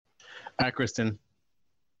All right, Kristen.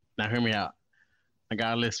 Now hear me out. I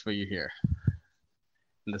got a list for you here,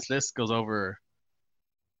 and this list goes over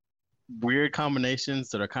weird combinations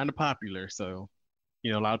that are kind of popular. So, a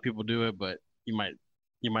lot of people do it, but you might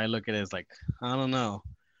you might look at it as like, I don't know.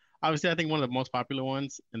 Obviously, I think one of the most popular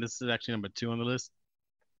ones, and this is actually number two on the list,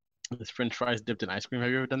 is French fries dipped in ice cream.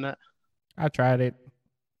 Have you ever done that? I tried it.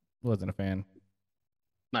 Wasn't a fan.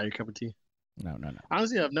 Not your cup of tea. No, no, no.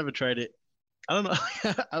 Honestly, I've never tried it. I don't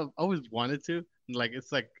know. I've always wanted to. Like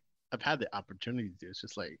it's like I've had the opportunity to. It's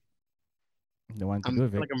just like The one to I'm do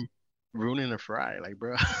feel it. like I'm ruining a fry, like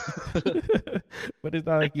bro. But it's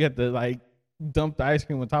not like you have to like dump the ice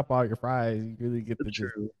cream on top of all your fries. You really get to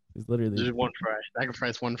just True. it's literally Just one fry.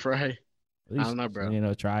 Sacrifice one fry. at I least don't know, bro.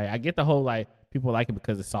 try. I get the whole like people like it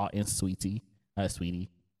because it's salt and sweetie,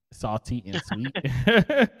 salty and sweet.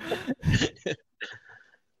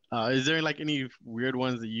 Is there like any weird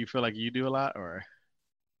ones that you feel like you do a lot, or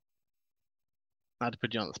not to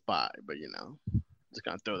put you on the spot, but just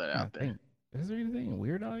gonna throw that I out there. think is there anything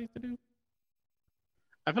weird I used to do?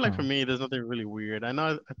 I feel like for Oh me, there's nothing really weird. I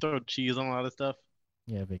know I throw cheese on a lot of stuff.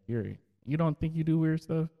 yeah, Vic, you don't think you do weird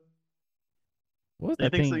stuff? What was You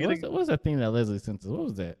that think so? thing? You think? What was that thing that Leslie sent us? What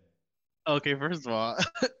was that? Okay, first of all,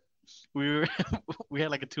 we were we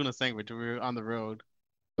had like a tuna sandwich. We were on the road.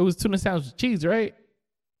 It was tuna sandwich with cheese, right?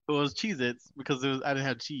 It was Cheez-Its because I didn't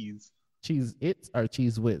have cheese, Cheese its or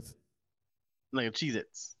cheese whiz? like a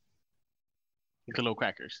Cheez-Its, like little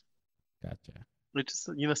crackers. Gotcha. Which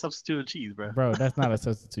just substituted cheese, bro. Bro, that's not a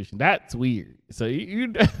substitution. That's weird. So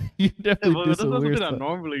you Yeah, definitely but do that's some not weird something I stuff.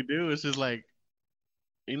 normally do. It's just like,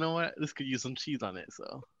 you know what? This could use some cheese on it.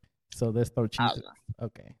 So So let's throw I cheese. don't know.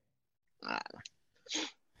 Okay.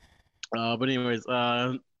 But anyways,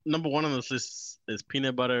 number one on this list is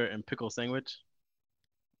peanut butter and pickle sandwich.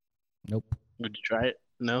 Nope. Would you try it?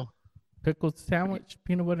 No. Pickle sandwich,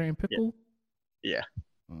 peanut butter and Yeah. pickle. Yeah.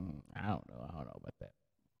 I don't know. I don't know about that.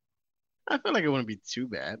 I feel like it wouldn't be too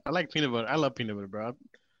bad. I like peanut butter. I love peanut butter, bro.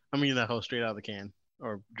 I'm eating that whole straight out of the can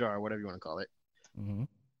or jar, whatever you want to call it. Mm-hmm.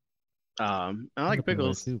 I I like like peanut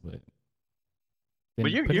butter pickles, too, but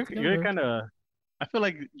but then you're put it you're together, you're bro. kind of. I feel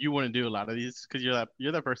like you wouldn't do a lot of these because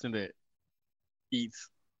you're that person that eats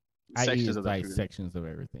I sections eat of the like food. sections of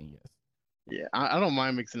everything. Yes. Yeah, I don't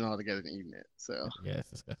mind mixing it all together and eating it. So, Yeah, it's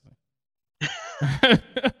disgusting.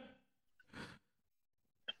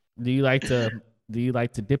 do you like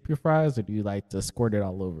to dip your fries or do you like to squirt it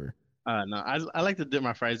all over? no, I like to dip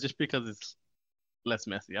my fries just because it's less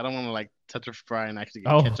messy. I don't want to like touch a fry and actually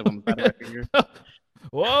get Oh. ketchup on the side of my finger.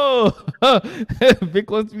 Whoa. Vic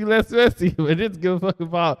wants to be less messy, but it's give a fuck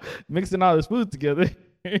about mixing all this food together.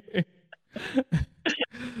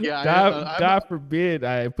 Yeah, God forbid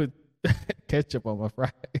I put ketchup on my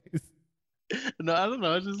fries. no, I don't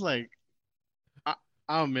know. It's just like I,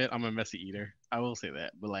 I'll admit I'm a messy eater. I will say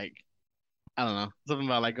that, but like I don't know something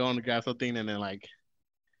about like going to grab something and then like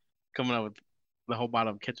coming up with the whole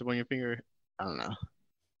bottle of ketchup on your finger. I don't know.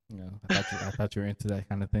 I thought you were into that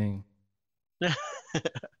kind of thing.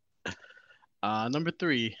 Number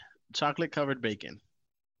three, chocolate covered bacon.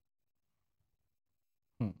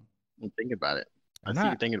 Hmm. Think about it. I see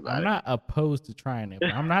you thinking I'm about it. not opposed to trying it,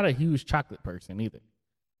 but I'm not a huge chocolate person either.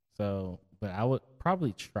 So, but I would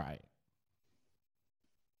probably try it.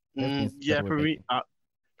 Definitely Yeah, instead with bacon.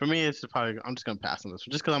 for me, it's probably I'm just gonna pass on this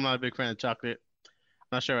one just because I'm not a big fan of chocolate.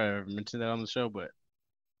 I'm not sure I ever mentioned that on the show, but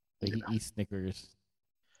But you he know, eats Snickers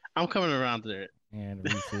I'm coming around to it. and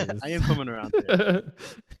Reese's. I am coming around to it.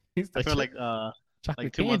 He's I the feel like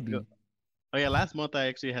chocolate 2 months ago. candy. Oh yeah, last month I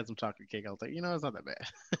actually had some chocolate cake. I was like, it's not that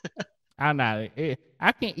bad. I'm not.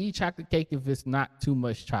 I can eat chocolate cake if it's not too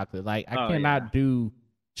much chocolate. Like I Oh yeah, cannot do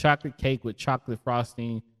chocolate cake with chocolate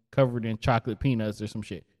frosting covered in chocolate peanuts or some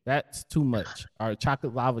shit. That's too much. Or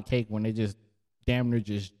chocolate lava cake when they just damn near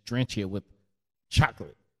just drench it with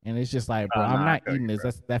chocolate, and it's just like, bro, I'm nah, I not feel eating you, this.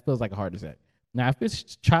 bro. That feels like a heart attack. Now, if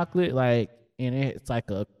it's chocolate like and it's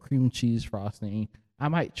like a cream cheese frosting, I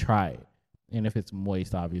might try it, and if it's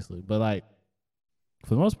moist, obviously. But like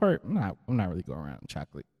for the most part, I'm not really going around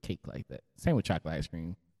chocolate cake like that. Same with chocolate ice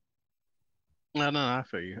cream. No, no, I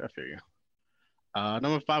feel you. I feel you.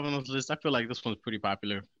 Number five on this list, I feel like this one's pretty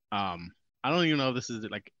popular. I don't even know if this is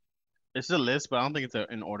like it's a list, but I don't think it's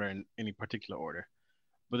in order in any particular order.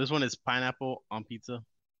 But this one is pineapple on pizza.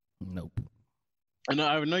 Nope. I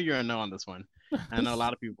know you're a no on this one. I know a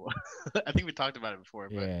lot of people. I think we talked about it before,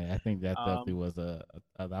 but Yeah, I think that definitely um, was that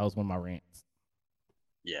was one of my rants.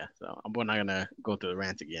 yeah. So we're not gonna go through the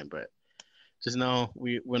rant again, but just know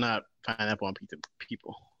we're not pineapple on pizza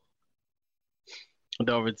people.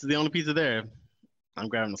 Though if it's the only pizza there, I'm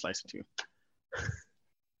grabbing a slice or two.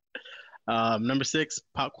 Number six,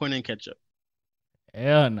 popcorn and ketchup.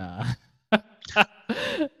 Hell nah.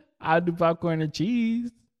 I do popcorn and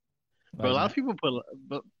cheese. But a Like lot nah. of people put,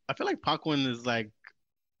 but I feel like popcorn is like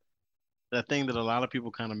the thing that a lot of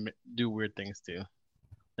people kind of do weird things to.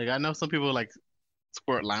 Like I know some people like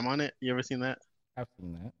squirt lime on it. You ever seen that? I've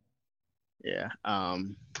seen that. Yeah. I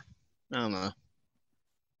don't know.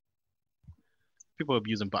 People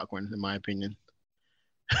abusing popcorn, in my opinion.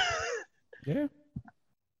 Yeah.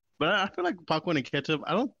 But I feel like popcorn and ketchup.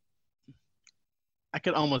 I don't. I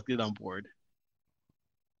could almost get on board.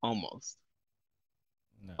 Almost.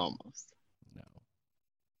 No. Almost. No.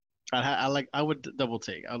 I like. I would double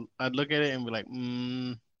take. I'd look at it and be like,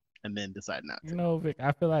 and then decide not You to. know, Vic,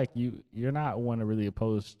 I feel like you're not one to really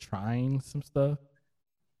oppose trying some stuff.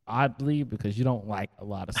 Oddly, because you don't like a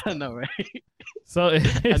lot of I stuff. know, right? So I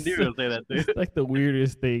knew you would say that too. it's like the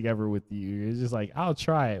weirdest thing ever with you. It's just like I'll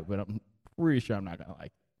try it, but I'm pretty sure I'm not gonna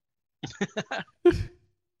like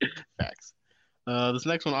Facts. This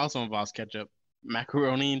next one also involves ketchup.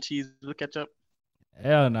 Macaroni and cheese with ketchup. it.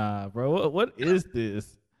 Hell nah, bro. What is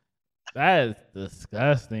this? That is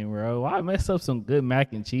disgusting, bro. Why mess up some good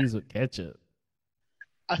mac and cheese with ketchup?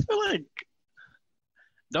 I feel like,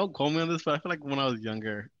 don't quote me on this, but I feel like when I was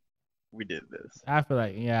younger, we did this. I feel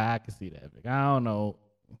like, yeah, I can see that. Vic. I don't know.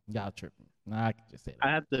 Y'all tripping. Nah, I can just say I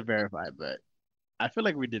that. have to verify, but I feel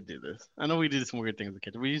like we did do this. I know we did some weird things with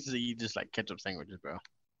ketchup. We used to eat just like ketchup sandwiches, bro.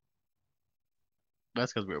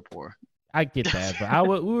 That's because we were poor. I get that,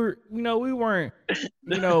 but we were, we weren't,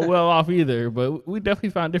 well off either. But we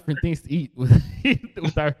definitely found different things to eat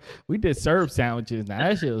with our. We did syrup sandwiches. Now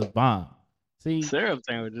that shit was bomb. See, Syrup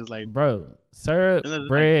sandwiches, like, bro, syrup, and then like,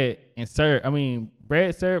 bread, and syrup. I mean,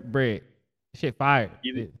 bread, syrup, bread. Shit, fire.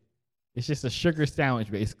 you, It's just a sugar sandwich,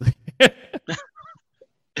 basically. it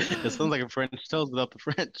sounds like a French toast without the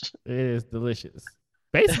French. It is delicious.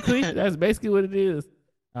 Basically, that's basically what it is.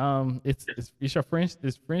 It's your French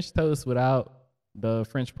toast without the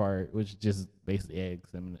French part, which is just basically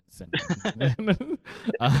eggs and cinnamon.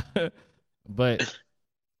 But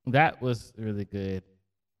that was really good.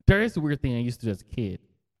 There is a weird thing I used to do as a kid,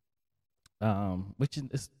 which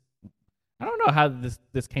is I don't know how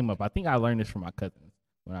this came up. I think I learned this from my cousins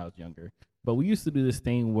when I was younger. But we used to do this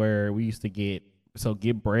thing where we used to get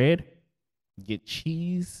bread, get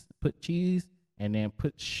cheese, put cheese, and then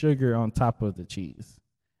put sugar on top of the cheese,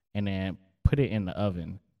 and then put it in the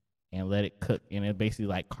oven and let it cook. And it basically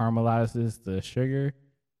like caramelizes the sugar,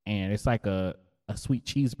 and it's like a sweet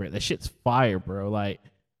cheese bread. That shit's fire, bro. Like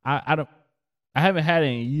I haven't had it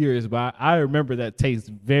in years, but I remember that taste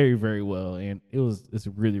very, very well, and it's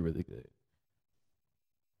really, really good.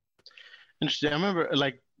 Interesting. I remember,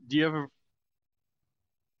 like, do you ever?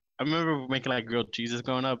 I remember making like grilled cheeses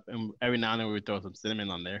growing up, and every now and then we would throw some cinnamon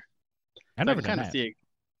on there. I So I never can done kind of that. see it.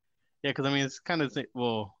 Yeah, because I mean, it's kind of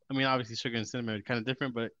well. I mean, obviously, sugar and cinnamon are kind of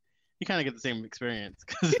different, but you kind of get the same experience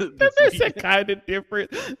because the That's sweet. kind of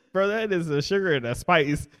different, bro. That is a sugar and a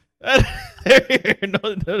spice. they're not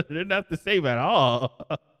the same at all.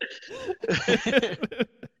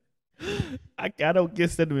 I don't get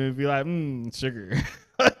cinnamon and be like, sugar.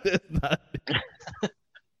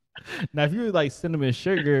 Now, if you like cinnamon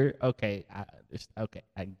sugar, okay, I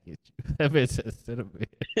get you. That makes sense. Cinnamon,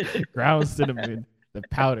 ground cinnamon, the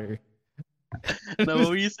powder. No, but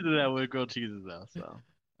we used to do that with grilled cheeses though. So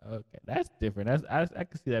Okay, that's different. I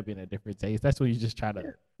can see that being a different taste. That's when you just try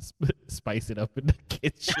to spice it up in the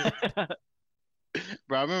kitchen.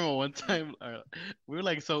 bro, I remember one time we were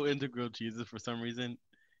like so into grilled cheeses for some reason,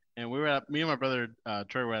 and we were at me and my brother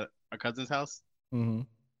Troy were at our cousin's house, Hmm.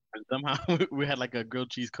 and somehow we had like a grilled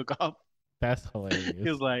cheese cook off. That's He hilarious.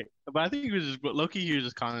 was like, but I think he was just Loki. He was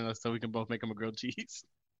just calling us so we can both make him a grilled cheese.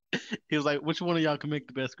 He was like, which one of y'all can make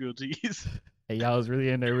the best grilled cheese? Hey, y'all was really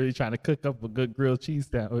in there, really trying to cook up a good grilled cheese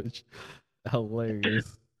sandwich.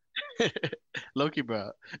 Hilarious. Loki,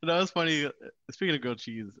 bro. No, it's funny. Speaking of grilled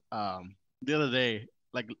cheese, the other day,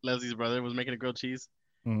 like Leslie's brother was making a grilled cheese,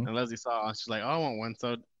 Mhm. and Leslie saw, she's like, "Oh, I want one."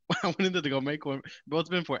 So I went in there to go make one. Bro, it's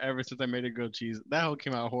been forever since I made a grilled cheese. That whole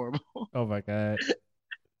came out horrible. Oh my god.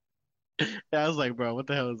 Yeah, I was like, bro, what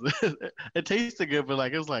the hell is this? It tasted good, but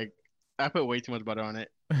like it was like I put way too much butter on it.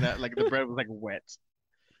 That like the bread was like wet.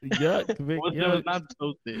 Yuck, Vic, It was yuck. not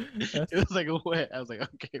toasted. That's, It was like wet. I was like,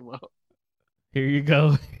 okay, well, here you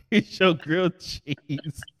go. Here's your grilled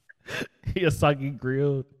cheese. Your soggy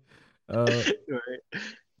grilled. Uh,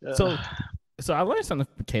 right. so so I learned something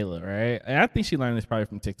from Kayla, right? And I think she learned this probably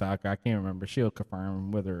from TikTok. I can't remember. She'll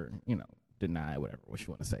confirm whether, deny, whatever, what you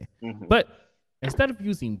want to say. Mhm. But instead of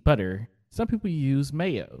using butter, some people use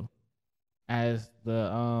mayo as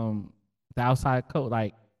the outside coat.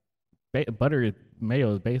 Like butter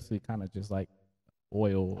mayo is basically kind of just like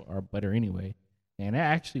oil or butter anyway, and that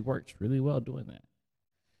actually works really well doing that.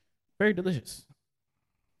 Very delicious.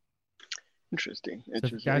 Interesting. So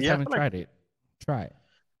if you Interesting. guys Yeah, I haven't feel like tried it, try it.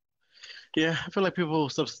 yeah, I feel like people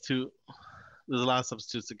substitute. There's a lot of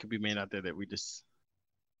substitutes that could be made out there that we just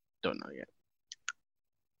don't know yet.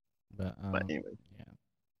 But But anyway, yeah.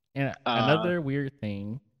 And uh, another weird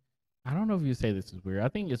thing, I don't know if you say this is weird. I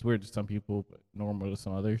think it's weird to some people, but normal to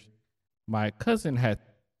some others. My cousin had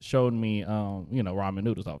showed me, ramen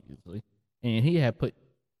noodles, obviously, and he had put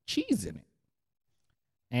cheese in it.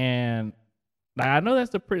 And like, I know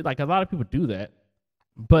that's a pretty like a lot of people do that,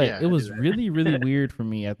 but yeah, it I do was really really that. weird for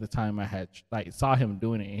me at the time. I had like saw him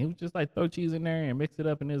doing it, and he would just like throw cheese in there and mix it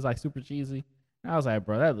up, and it was like super cheesy. And I was like,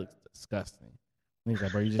 bro, that looks disgusting. And he's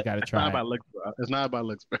like, bro, you just got to It's not try it. about looks, bro. It's not about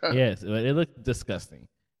looks, bro. Yes, it looked disgusting.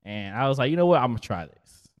 And I was like, you know what? I'm gonna try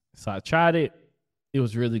this. So I tried it. It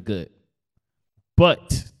was really good, but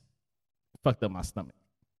it fucked up my stomach.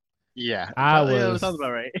 Yeah, I yeah, it sounds was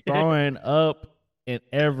about right. throwing up and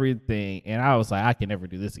everything, and I was like, I can never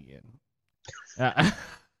do this again. I,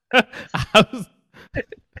 I was,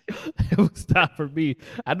 it was not for me.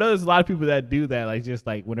 I know there's a lot of people that do that, like just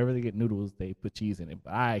like whenever they get noodles, they put cheese in it,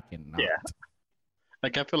 but I cannot. Yeah,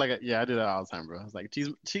 like I feel like yeah, I do that all the time, bro. It's like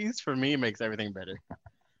cheese for me makes everything better.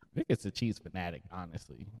 I think it's a cheese fanatic,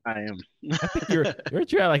 honestly. I am. I think you're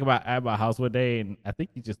at like at my house one day, and I think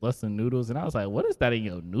you just left some noodles, and I was like, "What is that in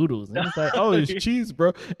your noodles?" And it's like, "Oh, it's cheese,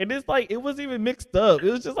 bro." And it's like it wasn't even mixed up;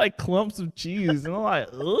 it was just like clumps of cheese, and I'm like,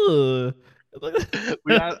 "Ugh."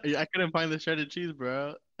 I couldn't find the shredded cheese,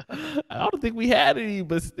 bro. I don't think we had any,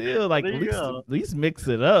 but still, like There you at go. least mix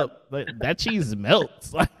it up. Like that cheese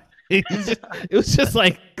melts. Like it was just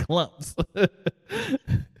like clumps.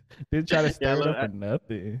 Didn't try to Yeah, stir it look, up or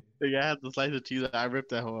nothing. I had the slice of cheese. I ripped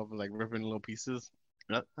that whole up, like ripping little pieces.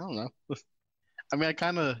 I don't know. I mean, I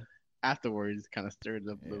kind of afterwards kind of stirred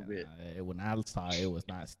it up a little bit. Yeah, when I saw it, it was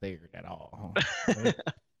not stirred at all.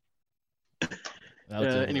 That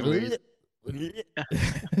was just Anyways,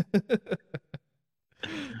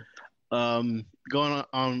 going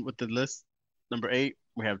on with the list, number 8,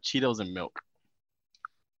 we have Cheetos and milk.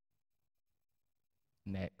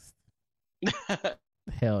 next.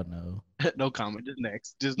 Hell no. No comment. Just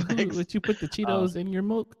next. Just next. Would you put the Uh, Cheetos in your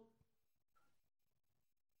milk?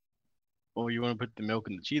 or you want to put the milk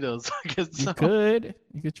in the Cheetos? I guess You so. could.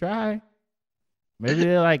 You could try. Maybe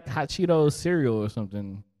they're like hot Cheetos cereal or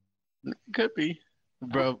something. Could be,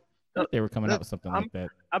 bro. I think they were coming out with something I'm like that.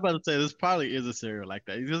 I'm about to say this probably is a cereal like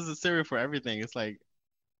that. This is a cereal for everything. It's like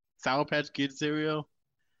Sour Patch Kids cereal,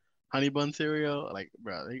 Honey Bun cereal. Like,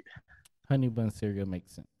 bro, Honey bun cereal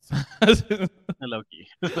makes sense. low key,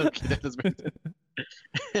 low key. That does make sense.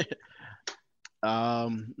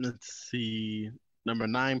 Let's see. Number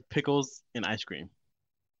 9, pickles and ice cream.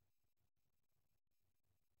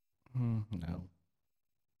 No.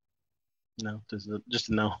 No, just a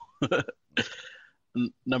no.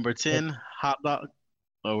 Number But 10, hot dog.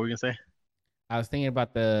 Oh, we're gonna say I was thinking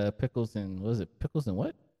about the pickles and what was it? Pickles and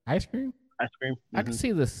what? Ice cream? ice cream. I can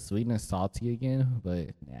see the sweet and salty again, but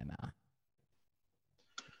yeah, nah.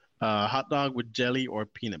 Hot dog with jelly or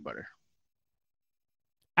peanut butter.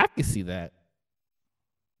 I can see that.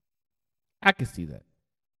 I can see that.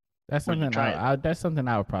 That's Would you something try it? that's something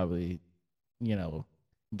I would probably,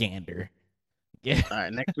 gander. Yeah. All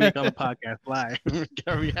right, next week on the podcast live, get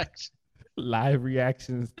a reaction. Live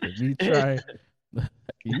reactions to me try.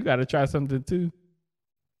 You gotta try something too.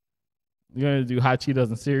 You're gonna do hot Cheetos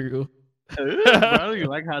and cereal. Bro, I don't even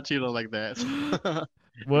like hot Cheetos like that. If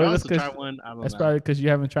I Well, was to try one, I don't that's know. probably because you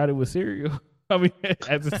haven't tried it with cereal. I mean,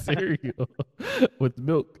 as a cereal with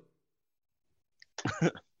milk.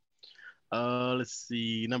 Let's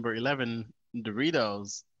see. Number 11,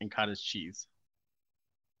 Doritos and cottage cheese.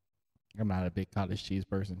 I'm not a big cottage cheese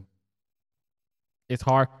person. It's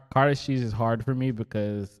hard. Cottage cheese is hard for me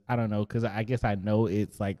because I don't know. Because I guess I know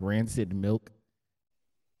it's like rancid milk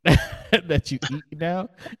that you eat now,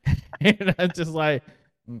 and I'm just like,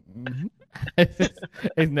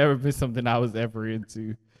 it's never been something I was ever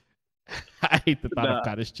into. I hate the thought Nah, of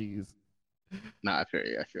cottage cheese. nah, I feel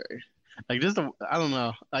you. I feel you. Like I don't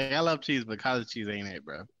know. Like I love cheese, but cottage cheese ain't it,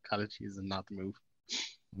 bro. Cottage cheese is not the move.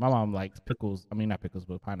 My mom likes pickles. I mean, not pickles,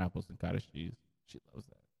 but pineapples and cottage cheese. She loves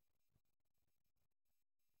that.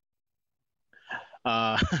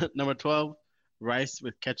 Number 12, rice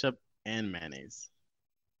with ketchup and mayonnaise.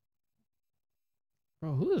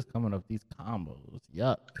 Bro, who is coming up with these combos?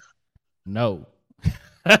 Yuck. No.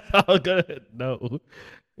 That's all good. No.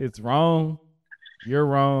 It's wrong. You're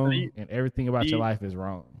wrong. And everything about your life is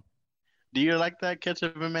wrong. Do you like that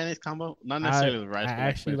ketchup and mayonnaise combo? Not I necessarily with rice, I but like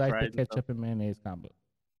actually with like the fries and stuff. ketchup and mayonnaise combo.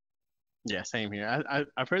 Yeah, same here.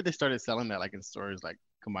 I've heard they started selling that like in stores, like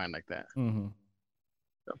combined like that. Mm-hmm.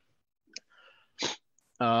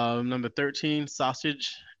 Number 13,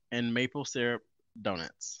 sausage and maple syrup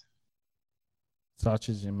donuts.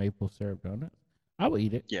 Sausage and maple syrup donuts. I would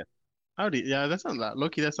eat it. Yeah, I would eat. Yeah, that sounds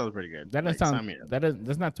Loki. That sounds pretty good. That doesn't Like, sound sign me up.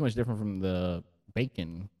 that's not too much different from the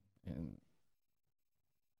bacon and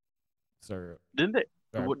syrup. Didn't they?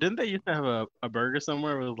 Or, Didn't they used to have a burger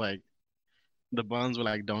somewhere with like the buns were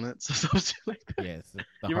like donuts or something like that? yes,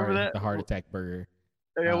 You remember that? the heart attack burger.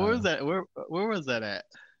 Yeah, where was Uh, that? Where was that at?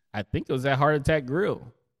 I think it was at Heart Attack Grill.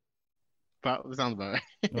 Probably sounds about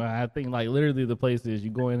right. Well, I think like literally the place is you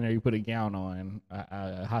go in there, you put a gown on,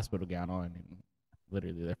 a hospital gown on, and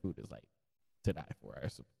literally their food is like to die for.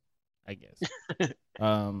 I guess. To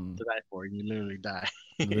die for, you literally die.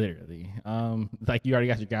 Literally. Like you already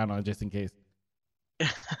got your gown on just in case.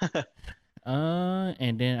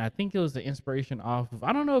 And then I think it was the inspiration off of,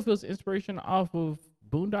 I don't know if it was inspiration off of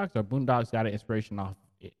Boondocks or Boondocks got an inspiration off of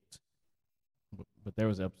it. But there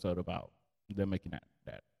was an episode about them making that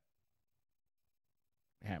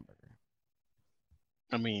hamburger.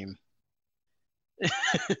 I mean,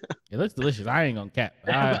 it looks delicious. I ain't gonna cap.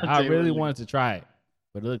 I really wanted to try it,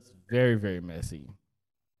 but it looks very, very messy.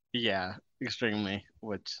 Yeah, extremely.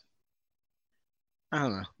 Which I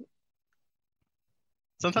don't know.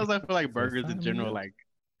 Sometimes I feel like burgers in general, like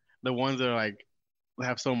the ones that are like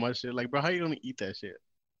have so much shit. Like, bro, how you gonna eat that shit?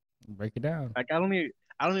 Break it down. Like, I don't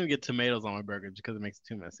even get tomatoes on my burgers because it makes it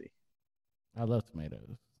too messy. I love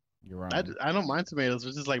tomatoes. You're wrong. I don't mind tomatoes.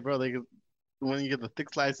 It's just like, bro, when you get the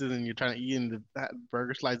thick slices and you're trying to eat and the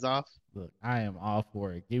burger slides off. Look, I am all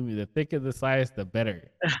for it. Give me the thicker the slice, the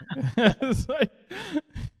better. It's like,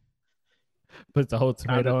 put the whole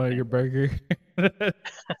tomato on your burger.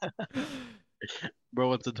 Bro,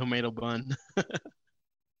 what's a tomato bun?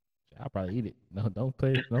 I'll probably eat it. No, don't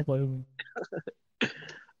play with me. We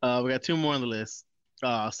got two more on the list.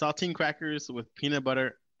 Saltine crackers with peanut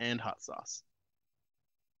butter and hot sauce.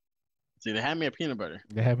 See, they had me at peanut butter.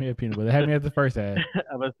 They had me at peanut butter. They had me at the first ad.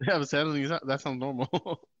 I was telling you that sounds normal.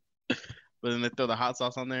 But then they throw the hot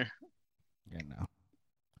sauce on there. Yeah, no.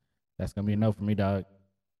 That's gonna be a no for me, dog.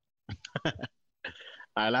 All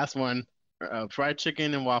right, last one. Fried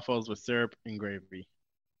chicken and waffles with syrup and gravy.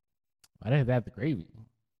 Why did they have the gravy?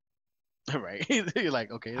 Right. You're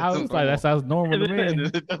like, okay. I was like, that sounds normal to me. And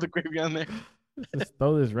then throw the gravy on there. Just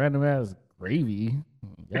throw this random ass gravy.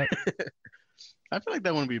 Yep. I feel like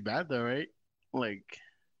that wouldn't be bad though, right? Like,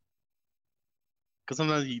 because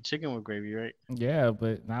sometimes you eat chicken with gravy, right? Yeah,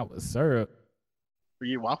 but not with syrup. Or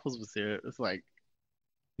you eat waffles with syrup. It's like,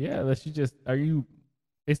 yeah, unless you just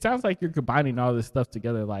it sounds like you're combining all this stuff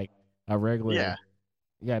together like a regular.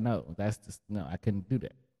 Yeah, no, that's just no, I couldn't do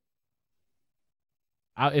that.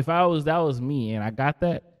 If that was me and I got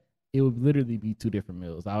that, it would literally be two different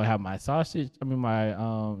meals. I would have my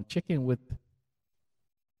my chicken with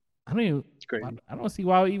I don't see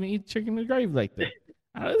why I would even eat chicken with gravy like that.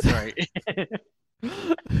 Right.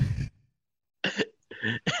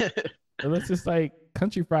 Unless it's like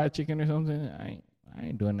country fried chicken or something. I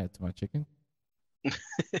ain't doing that to my chicken.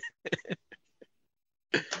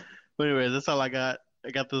 But anyways, that's all I got.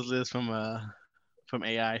 I got this list from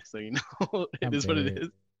AI, so you know it is what it is.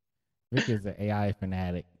 Rick is an AI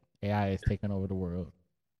fanatic. AI is taking over the world.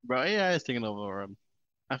 Bro, AI is taking over the world.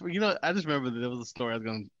 I just remember that there was a story I was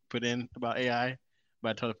gonna put in about AI, but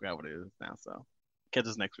I totally forgot what it is now. So catch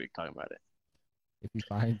us next week talking about it. If he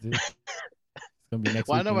finds it, it's gonna be next week.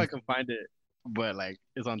 Well, I know I can find it, but like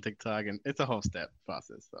it's on TikTok and it's a whole step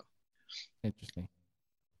process. So interesting.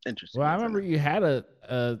 Interesting. Well, I remember you had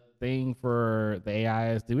a thing for the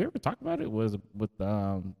AIs. Did we ever talk about it? Was with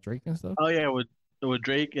Drake and stuff? Oh yeah, with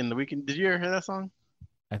Drake and The Weeknd. Did you ever hear that song?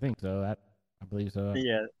 I think so. I believe so.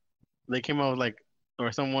 Yeah, they came out with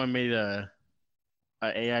or someone made a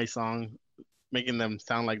AI song making them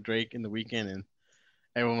sound like Drake and The Weeknd, and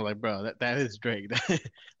everyone was like, "Bro, that is Drake."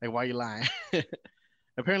 Like, why are you lying?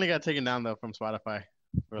 Apparently, got taken down though from Spotify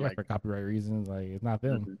for copyright reasons. Like, it's not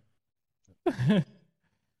them. Mm-hmm.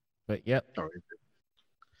 But yep.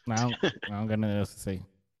 Now I'm gonna know else to say.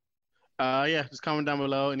 Yeah, just comment down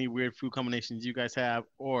below any weird food combinations you guys have,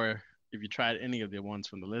 or if you tried any of the ones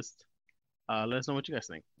from the list. Let us know what you guys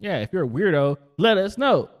think. Yeah, if you're a weirdo, let us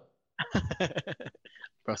know.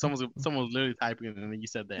 Bro, someone's literally typing it, and then you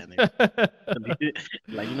said that.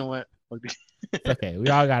 Like, you know what? It's okay. We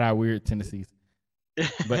all got our weird tendencies.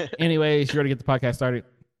 But anyways, you ready to get the podcast started?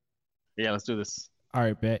 Yeah, let's do this. All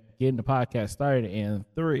right, bet. Getting the podcast started in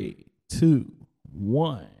 3, 2,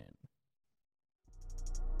 1.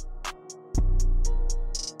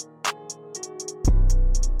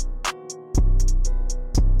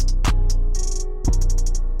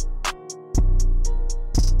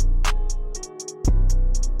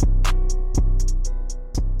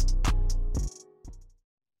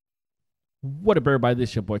 What up, everybody?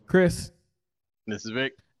 This is your boy Chris. This is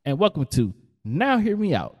Vic. And welcome to Now Hear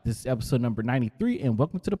Me Out. This is episode number 93, and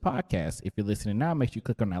welcome to the podcast. If you're listening now, make sure you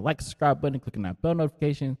click on that like, subscribe button, click on that bell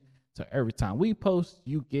notification, so every time we post,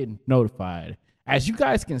 you get notified. As you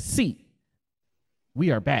guys can see,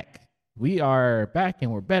 we are back. We are back, and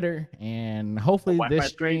we're better. And hopefully,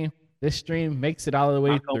 this stream makes it all the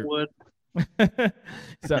way through.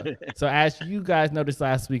 so as you guys noticed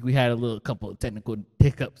last week, we had a couple of technical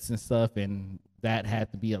hiccups and stuff, and that had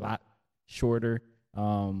to be a lot shorter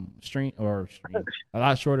a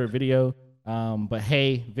lot shorter video. But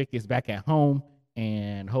hey, Vic is back at home,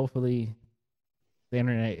 and hopefully the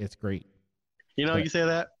internet is great. You say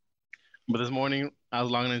that, but this morning I was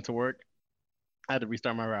logging into work. I had to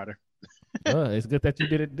restart my router. It's good that you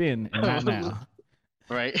did it then and not now.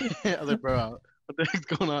 Right? I was like, bro, what the heck's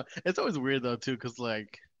going on? It's always weird though too, because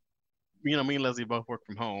like, me and Leslie both work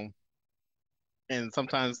from home, and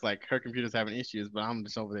sometimes like her computer's having issues, but I'm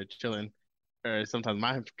just over there chilling. Or sometimes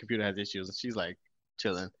my computer has issues, and she's like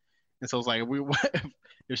chilling. And so it's like,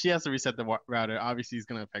 if she has to reset the router, obviously it's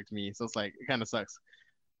gonna affect me. So it's like, it kind of sucks.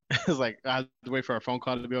 It's like I have to wait for a phone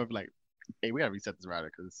call to be over. Like, hey, we gotta reset this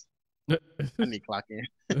router because I need clock in.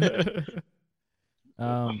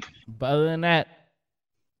 But other than that,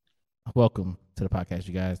 welcome to the podcast,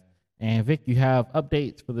 you guys. And Vic, you have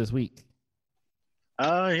updates for this week.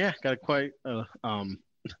 Yeah, got quite.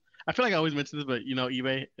 I feel like I always mention this, but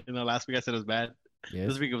eBay. Last week I said it was bad. Yes.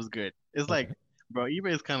 This week it was good. It's like, bro,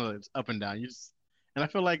 eBay is kind of up and down. And I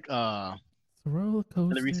feel like it's a roller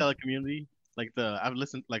coaster. In the reseller community, like the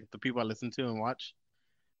people I listen to and watch,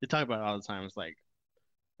 they talk about it all the time. It's like,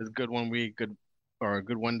 it's good one week, good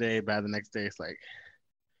one day, bad the next day. It's like,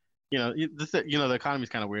 the economy's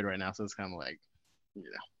kind of weird right now, so it's kind of like,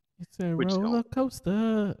 it's a roller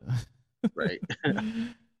coaster. Right.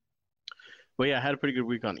 But yeah, I had a pretty good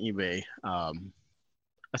week on eBay. I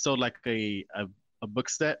sold like a book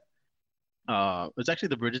set. It's actually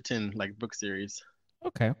the Bridgerton book series.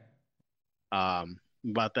 Okay.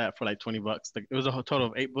 Bought that for like $20. Like, it was a total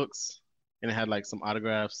of 8 books, and it had like some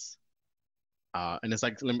autographs. And it's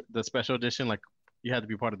like the special edition. Like, you had to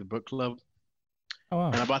be part of the book club. Oh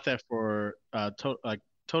wow. And I bought that for total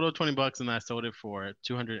 $20, and I sold it for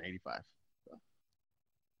 $285. So.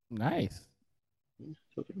 Nice.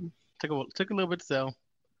 Took a little bit to sell.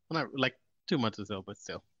 Well, not like 2 months to sell, but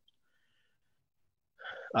still.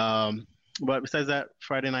 But besides that,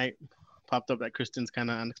 Friday night popped up at Kristen's kind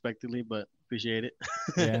of unexpectedly, but appreciate it.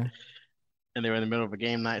 Yeah. And they were in the middle of a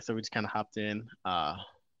game night, so we just kind of hopped in,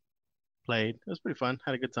 played. It was pretty fun.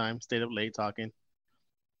 Had a good time. Stayed up late talking.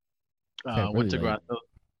 Went to garage sales.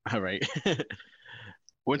 All right.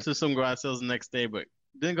 Went to some garage sales the next day, but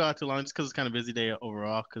didn't go out too long just because it's kind of busy day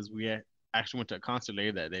overall. Because we actually went to a concert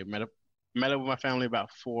later that day. Met up with my family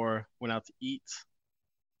about 4. Went out to eat.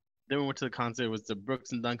 Then we went to the concert. It was the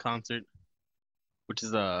Brooks and Dunn concert, which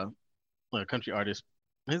is a country artist.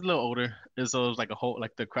 He's a little older, and so it was like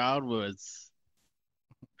the crowd was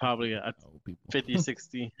probably 50,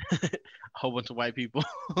 60, a whole bunch of white people.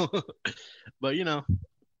 But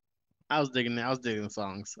I was digging it. I was digging the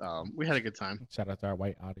songs. We had a good time. Shout out to our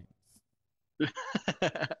white audience.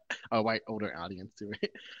 Our white older audience too,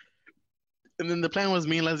 right? And then the plan was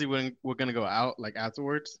me and Leslie we're gonna go out like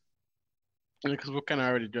afterwards, because we're kind of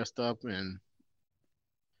already dressed up, and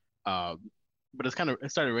but it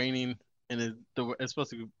started raining, and it's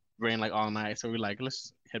supposed to rain like all night, so we're like,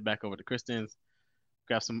 let's head back over to Kristen's,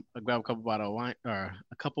 grab a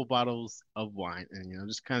couple bottles of wine, and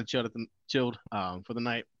just kind of chilled for the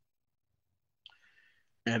night.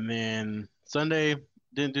 And then Sunday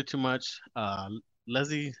didn't do too much.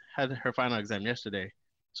 Leslie had her final exam yesterday,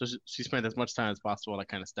 so she spent as much time as possible like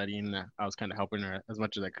kind of studying. I was kind of helping her as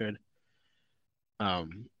much as I could.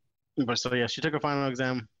 But so yeah, she took her final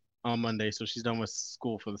exam on Monday, so she's done with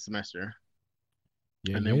school for the semester.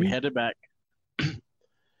 Yeah, and then we headed back.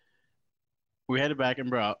 And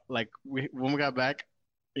bro, like when we got back,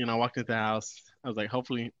 I walked into the house. I was like,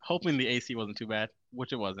 hoping the AC wasn't too bad,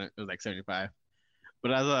 which it wasn't. It was like 75.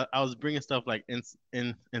 But as I was bringing stuff like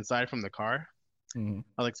inside from the car, I was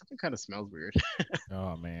like, something kind of smells weird.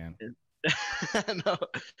 Oh man. No,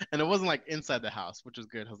 and it wasn't like inside the house, which was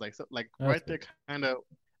good. I was like, right there, kind of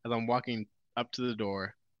as I'm walking up to the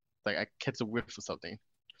door, like I catch a whiff of something,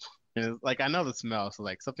 and it's like I know the smell, so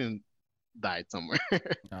like something died somewhere. Oh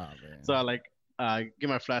man. So I get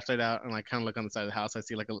my flashlight out and like kind of look on the side of the house. I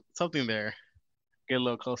see like something there. Get a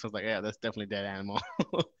little closer. I was like, yeah, that's definitely a dead animal.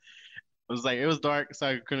 It was dark, so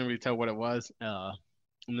I couldn't really tell what it was. And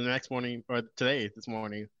the next morning, or this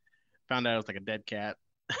morning, found out it was like a dead cat.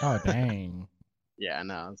 Oh dang. Yeah, I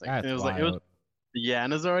know. It was, yeah,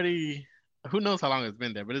 and it was already who knows how long it's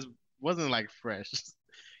been there, but it wasn't like fresh.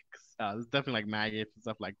 It's definitely like maggots and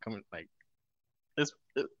stuff like coming like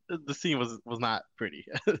the scene was not pretty.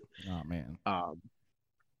 Oh man. um,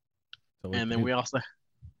 So what and you then do? we also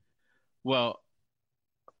well,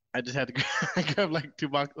 I just had to grab like two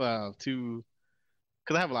because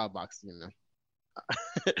I have a lot of boxes, you know.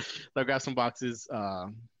 So I grabbed some boxes,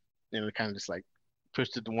 kind of just like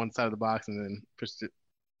pushed it to one side of the box and then pushed it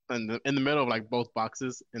in the middle of like both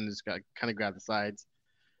boxes and just got kind of grabbed the sides,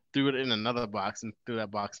 threw it in another box and threw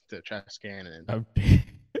that box into the trash can and I'm dead.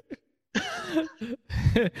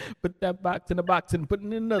 Put that box in the box and put it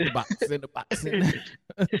in another box in the box. and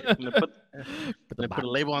then put Put the put a box.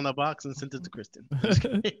 label on the box and sent it to Kristen.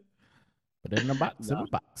 Put it in the box in No.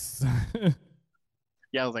 the box.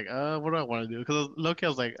 Yeah, I was like, what do I want to do? Because low-key, I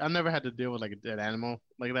was like, I never had to deal with like a dead animal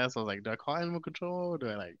like that, so I was like, do I call animal control? Or do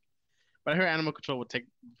I like? But I heard animal control would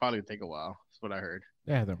probably take a while. That's what I heard.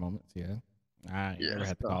 They have their moments, yeah. I Yeah. never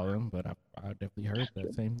had to So, call them, but I definitely heard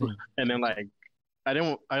that same thing. and then like, I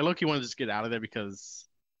low-key wanted to just get out of there because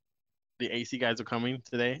the AC guys are coming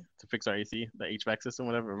today to fix our AC, the HVAC system,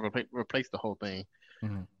 whatever, replace the whole thing.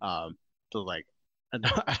 Mhm. So like,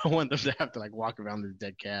 I don't want them to have to like walk around this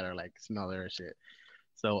dead cat or like smell their shit.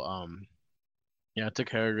 So yeah, I took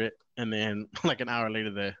care of it, and then like an hour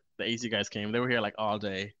later, the AC guys came. They were here like all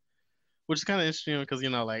day, which is kind of interesting because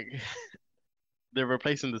like they're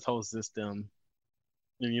replacing this whole system.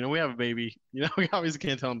 And we have a baby. We obviously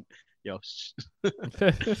can't tell them, yo, shh.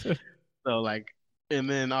 So like, and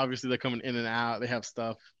then obviously they're coming in and out. They have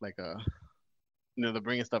stuff like they're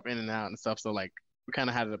bringing stuff in and out and stuff. So like, we kind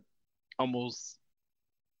of had to almost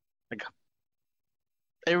like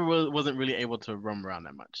everyone wasn't really able to roam around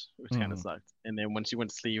that much, which kind of Mhm. sucked. And then when she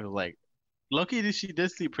went to sleep, it was like, lucky she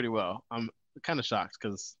did sleep pretty well. I'm kind of shocked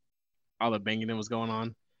because all the banging that was going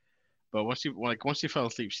on. But once she fell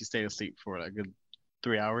asleep, she stayed asleep for a good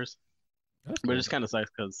 3 hours. That's But it good. just kind of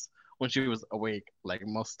sucks because when she was awake, like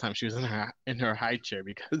most of the time, she was in her high chair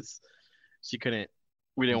because she couldn't.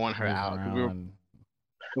 We didn't want her Move out because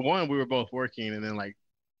around. we were both working, and then like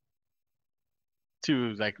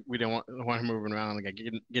two, like we didn't want her moving around, like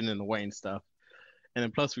getting in the way and stuff. And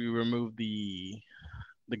then plus we removed the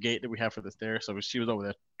gate that we have for the stairs, so she was over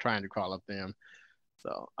there trying to crawl up them.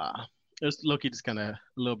 So it was Loki just kind of a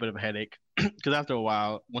little bit of a headache because after a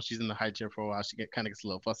while, once she's in the high chair for a while, she kind of gets a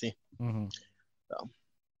little fussy. Mm-hmm. So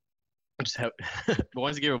I just have, but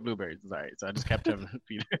once you give her blueberries, it's all right. So I just kept having to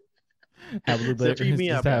feed her. Have So feed blueberries. me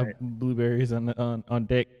Just up, all have right. blueberries on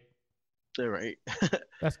deck. They're right.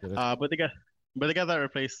 That's good. But they got that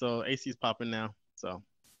replaced, so AC's popping now. So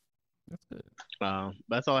That's good.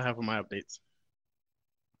 that's all I have for my updates.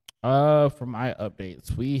 For my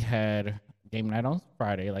updates, we had game night on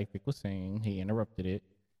Friday, like Vic was saying. He interrupted it.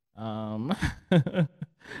 Nah,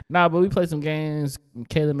 but we played some games.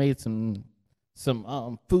 Kayla made some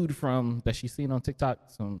food from that she seen on TikTok.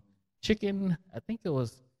 Some chicken. I think it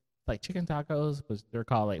was like chicken tacos, but they're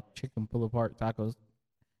called like chicken pull apart tacos.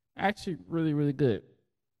 Actually, really, really good.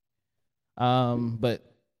 But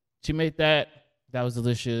she made that. That was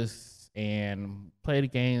delicious, and played a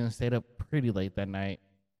game and stayed up pretty late that night.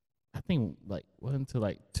 I think like went to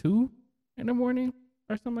like 2 in the morning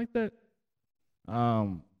or something like that.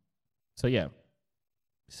 So yeah,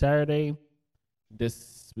 Saturday,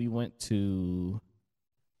 we went to.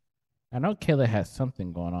 I know Kayla had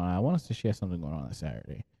something going on. I want to say she had something going on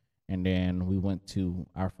Saturday, and then we went to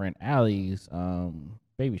our friend Allie's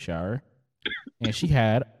baby shower, and she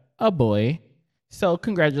had a boy. So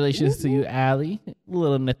congratulations to you, Allie,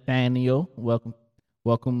 little Nathaniel.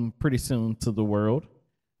 Welcome pretty soon to the world.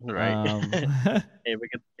 Right. Um,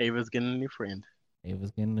 Ava's getting a new friend.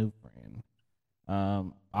 Ava's getting a new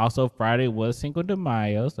friend. Also Friday was Cinco de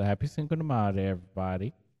Mayo, so happy Cinco de Mayo to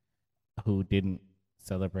everybody who didn't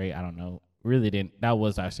celebrate. I don't know, really didn't. That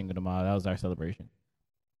was our Cinco de Mayo. That was our celebration.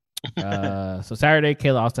 So Saturday,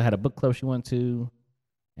 Kayla also had a book club she went to,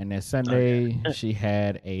 and then Sunday she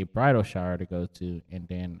had a bridal shower to go to, and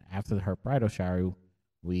then after her bridal shower,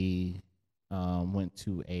 we went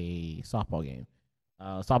to a softball game.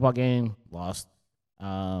 Softball game lost,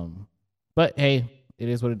 but hey, it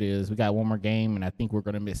is what it is. We got one more game, and I think we're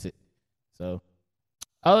gonna miss it. So,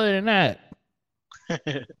 other than that,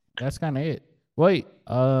 that's kind of it. Wait,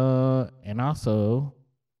 and also,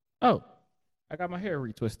 oh, I got my hair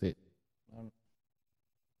retwisted.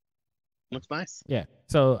 Looks nice. Yeah,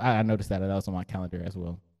 so I noticed that was on my calendar as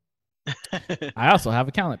well. I also have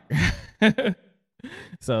a calendar.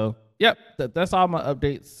 So, yep, that's all my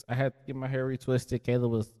updates. I had to get my hair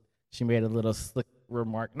retwisted. She made a little slick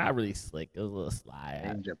remark. Not really slick. It was a little sly.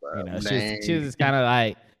 Danger, You bro. know, she was Dang. just kind of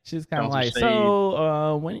like, Throwing some shade.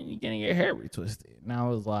 so when are you getting your hair retwisted? And I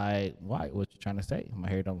was like, why? What you trying to say? My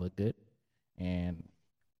hair don't look good. And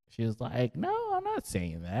she was like, no, I'm not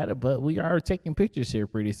saying that, but we are taking pictures here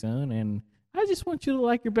pretty soon, and I just want you to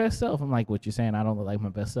like your best self. I'm like, what you saying? I don't look like my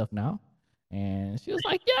best self now? And she was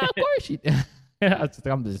like, yeah, of course you do. I was just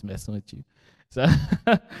like, I'm just messing with you. So,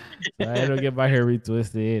 so I had to get my hair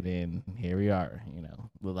retwisted, and here we are. You know,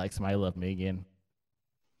 look like somebody loved me again.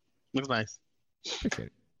 Looks nice. Appreciate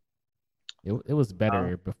it. It was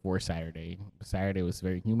better before Saturday. Saturday was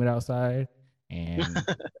very humid outside, and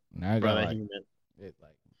now I got Brother, like human. it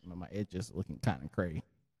like my edges looking kind of crazy.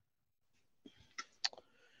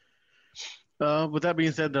 With that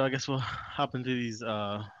being said, though, I guess we'll hop into these.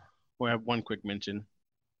 We'll have one quick mention.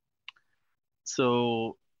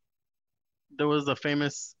 So there was a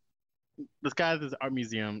famous. This guy at this art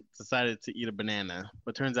museum decided to eat a banana,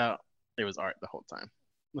 but turns out it was art the whole time.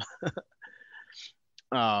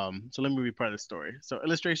 So let me read part of the story. So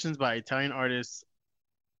illustrations by Italian artist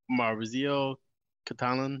Maurizio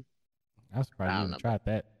Catalan. I'm surprised you even tried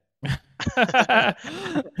that.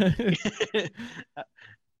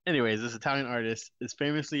 Anyways, this Italian artist is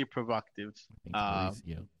famously provocative.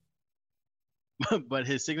 But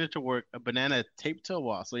his signature work, a banana taped to a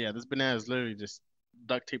wall. So yeah, this banana is literally just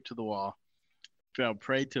duct taped to the wall. Fell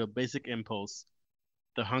prey to a basic impulse,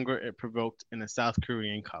 the hunger it provoked in a South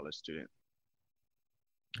Korean college student.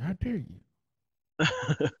 How dare you?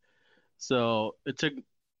 So it took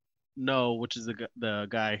No, which is the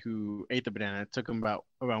guy who ate the banana. It took him about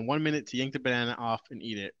around 1 minute to yank the banana off and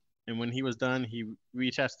eat it. And when he was done, he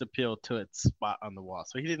reattached the peel to its spot on the wall.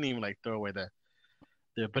 So he didn't even like throw away the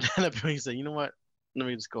banana peel. He said, "You know what? Let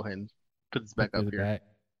me just go ahead and put this back up here."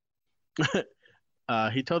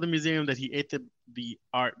 He told the museum that he ate the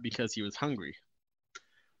art because he was hungry.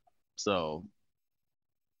 So,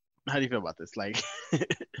 how do you feel about this? Like,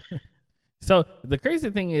 so the crazy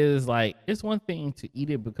thing is, like, it's one thing to eat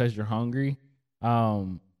it because you're hungry,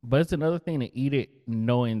 but it's another thing to eat it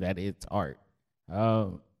knowing that it's art.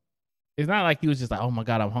 It's not like he was just like, "Oh my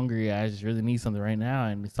god, I'm hungry. I just really need something right now,"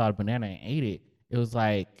 and he saw a banana and ate it. It was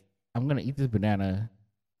like, "I'm gonna eat this banana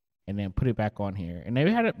and then put it back on here." And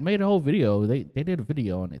they made a whole video. They did a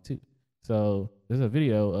video on it too. So there's a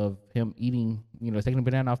video of him eating, taking the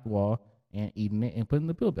banana off the wall and eating it and putting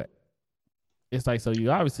the peel back. It's like, so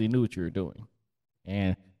you obviously knew what you were doing,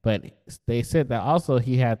 but they said that also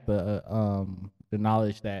he had the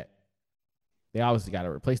knowledge that they obviously got to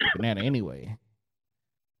replace the banana anyway,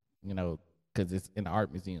 because it's in the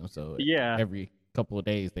art museum. So yeah, every couple of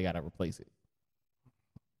days they got to replace it.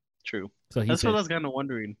 True. So that's what I was kind of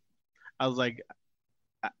wondering. I was like,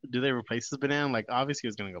 do they replace this banana? Like, obviously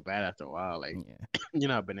it's gonna go bad after a while. Like, you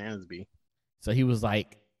know how bananas be. So he was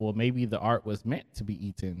like, well, maybe the art was meant to be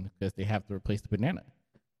eaten because they have to replace the banana.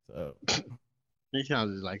 So he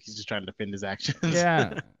sounds like he's just trying to defend his actions.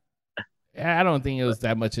 Yeah. I don't think it was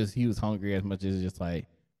that much as he was hungry, as much as just like,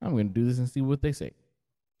 I'm gonna do this and see what they say.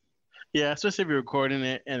 Yeah, especially if you're recording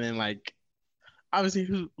it and then like, obviously,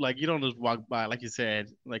 you don't just walk by, like you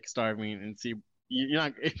said, like starving and see. You're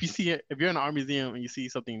not, if you see it, if you're in an art museum and you see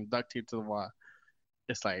something duct taped to the wall,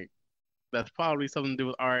 it's like that's probably something to do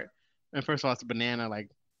with art. And first of all, it's a banana. Like,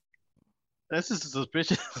 that's just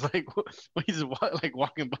suspicious. Like, when you just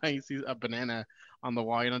walking by and you see a banana on the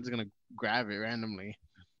wall, you're not just gonna grab it randomly.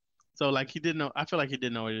 So like, he did know. I feel like he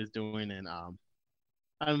did know what he was doing.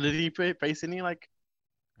 And did he face any like?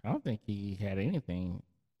 I don't think he had anything.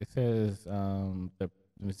 It says the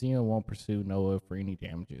museum won't pursue Noah for any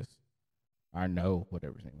damages. Or no,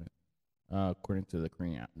 whatever his name is, according to the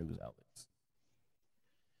Korean news outlets.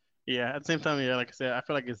 Yeah, at the same time, yeah, like I said, I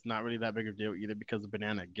feel like it's not really that big of a deal either because the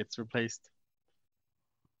banana gets replaced.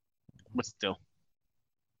 But still.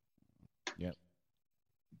 Yep.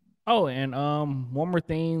 Oh, and one more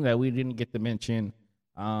thing that we didn't get to mention.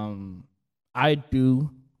 I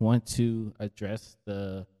do want to address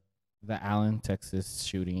the Allen, Texas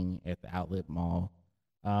shooting at the Outlet Mall.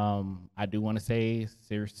 I do want to say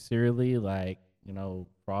sincerely, like,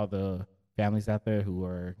 for all the families out there who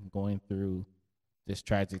are going through this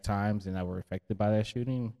tragic times and that were affected by that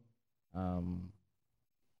shooting,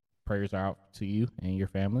 prayers are out to you and your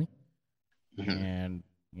family. Mm-hmm. And,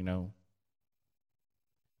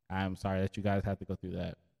 I'm sorry that you guys had to go through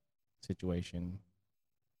that situation.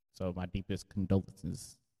 So my deepest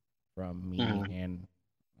condolences from me and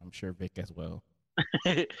I'm sure Vic as well.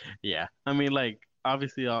 Yeah. I mean, like,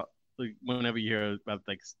 obviously, like, whenever you hear about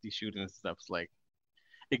like these shootings and stuff, it's like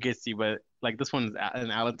it gets you. But like this one is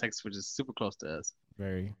in Allen, Texas, which is super close to us.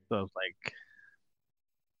 Very. So it's like,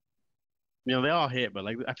 They all hit, but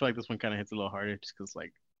like I feel like this one kind of hits a little harder just because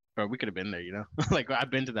like, bro, we could have been there, like I've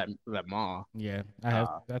been to that mall. Yeah, I have.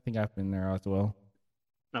 Uh, I think I've been there as well.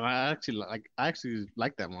 and I actually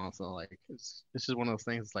like that mall. So like, it's just one of those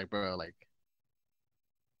things. It's like, bro, like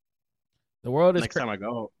The world is next time I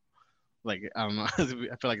go, like I don't know, I feel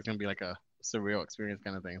like it's gonna be like a surreal experience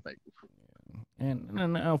kind of thing. It's like,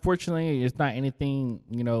 and unfortunately, it's not anything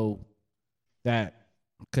that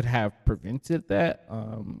could have prevented that.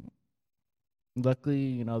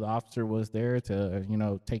 Luckily, the officer was there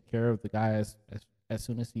to take care of the guy as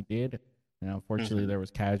soon as he did. And unfortunately, mhm. there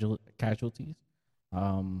was casualties.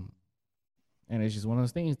 Um, and it's just one of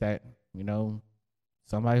those things that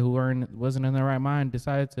somebody who wasn't in their right mind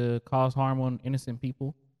decided to cause harm on innocent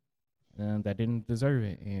people and that didn't deserve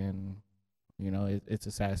it. And it's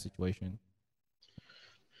a sad situation.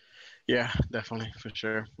 Yeah, definitely for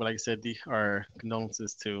sure. But like I said, our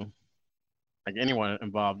condolences to like anyone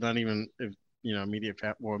involved, not even if immediate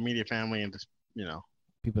family, and just you know.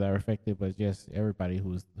 People that are affected, but just everybody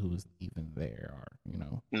who's even there, or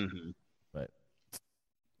Hmm. But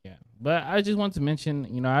yeah, but I just want to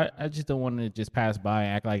mention, I just don't want to just pass by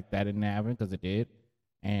and act like that didn't happen because it did,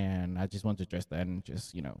 and I just want to address that and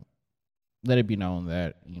just let it be known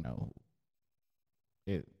that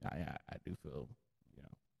I do feel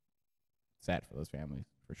sad for those families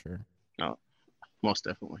for sure. No, most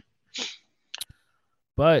definitely.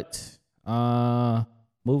 But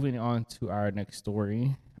moving on to our next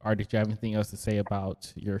story. Or did you have anything else to say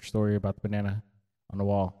about your story about the banana on the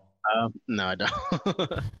wall? No, I don't.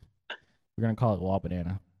 We're gonna call it wall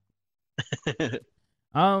banana.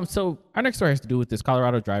 So our next story has to do with this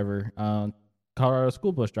Colorado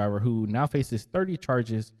school bus driver who now faces 30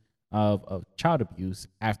 charges of child abuse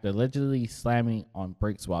after allegedly slamming on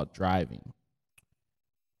brakes while driving.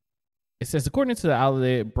 It says, according to the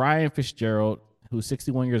outlet, Brian Fitzgerald, who's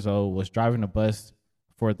 61 years old, was driving a bus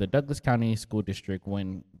for the Douglas County School District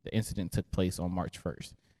when the incident took place on March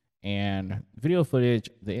 1st. And video footage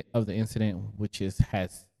of the incident, which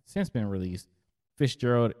has since been released,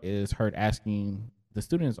 Fitzgerald is heard asking the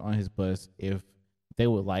students on his bus if they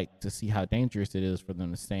would like to see how dangerous it is for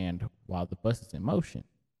them to stand while the bus is in motion.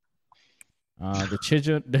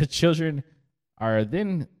 The children are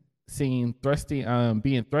then seen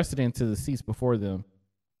being thrusted into the seats before them.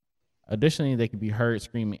 Additionally, they can be heard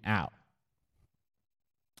screaming out.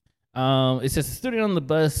 It says the student on the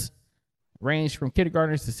bus ranged from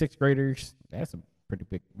kindergartners to sixth graders. That's a pretty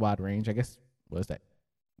big wide range, I guess. What is that?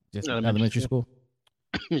 Just elementary school.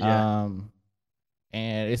 Yeah.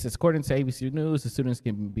 And it says, according to ABC News, the students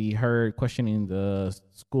can be heard questioning the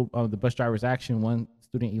bus driver's action. One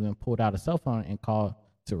student even pulled out a cell phone and called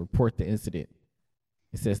to report the incident.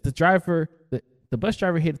 It says the bus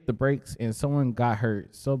driver hit the brakes and someone got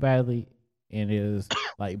hurt so badly and is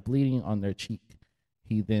like bleeding on their cheek.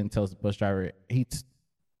 He then tells the bus driver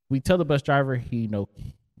we tell the bus driver he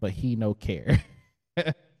no care.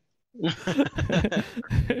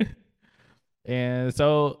 And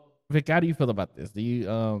so, Vic, how do you feel about this? Do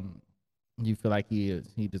you feel like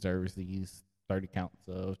he deserves these 30 counts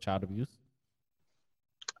of child abuse?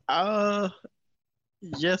 uh,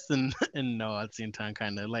 yes and no at the same time.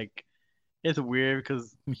 Kind of like it's weird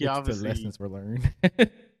because he It's the obviously lessons were learned.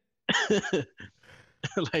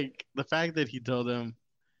 like the fact that he told them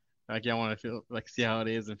like y'all want to feel like see how it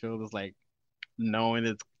is and feel this like knowing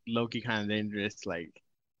it's low key kind of dangerous. Like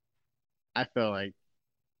I feel like,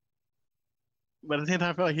 but at the same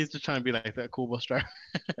time, I feel like he's just trying to be like that cool bus driver.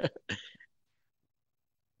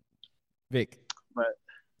 Vic, But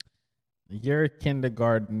your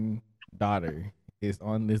kindergarten daughter is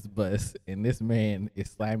on this bus and this man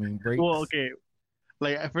is slamming well, brakes. okay,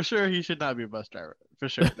 like for sure he should not be a bus driver. For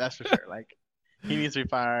sure, that's for sure. Like he needs to be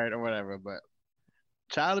fired or whatever. But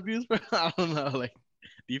child abuse, bro, I don't know. Like,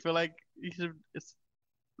 do you feel like he should it's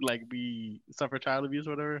like be suffer child abuse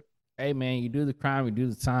or whatever? Hey man, you do the crime, you do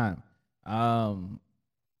the time.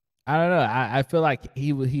 I don't know. I feel like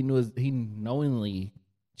he knowingly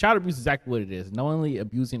child abuse is exactly what it is. Knowingly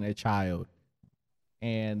abusing a child,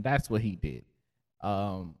 and that's what he did.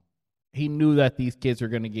 Um, he knew that these kids were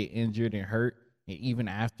gonna get injured and hurt, and even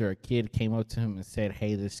after a kid came up to him and said,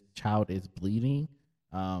 "Hey, this child is bleeding,"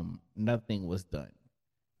 nothing was done.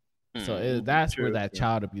 So that's where True, that true.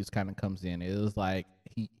 child abuse kind of comes in. It was like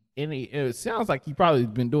it sounds like he probably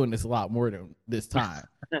been doing this a lot more than this time,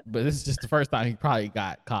 but this is just the first time he probably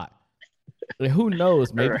got caught. And who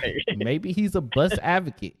knows? All Maybe right. maybe he's a bus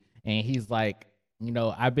advocate, and he's like,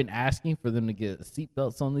 I've been asking for them to get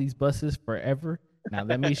seatbelts on these buses forever. Now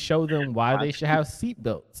let me show them why they should have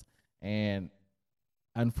seatbelts. And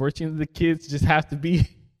unfortunately, the kids just have to be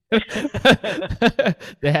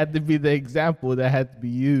They had to be the example that had to be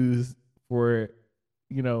used for,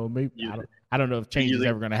 maybe I don't know if change is using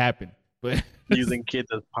ever going to happen, but using kids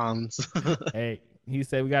as pawns. hey, he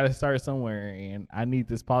said we got to start somewhere, and I need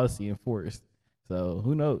this policy enforced. So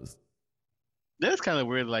who knows? That's kind of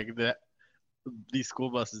weird. Like that, these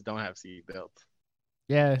school buses don't have seat belts.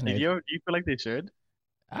 Yeah, Do you feel like they should?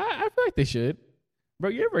 I feel like they should. Bro,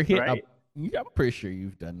 you ever hit Right? I'm pretty sure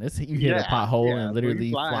you've done this. You hit a Yeah, pothole yeah. and So you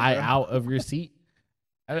literally fly, fly bro. out of your seat.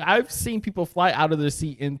 I've seen people fly out of their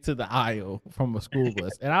seat into the aisle from a school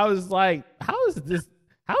bus, and I was like, "How is this?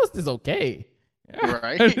 How is this okay?"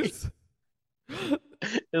 Right?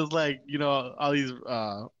 It's like, all these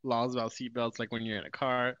laws about seatbelts, like when you're in a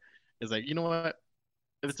car, it's like, you know what?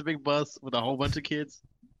 If it's a big bus with a whole bunch of kids,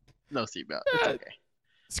 no seatbelt. It's okay.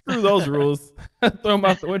 Screw those rules. Throw them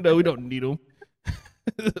out the window. We don't need them.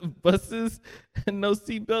 Buses and no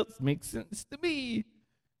seatbelts makes sense to me.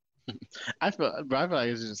 I feel like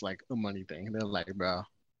it's just like a money thing. They're like, bro,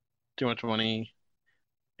 too much money,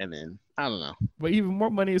 and then I don't know. But even more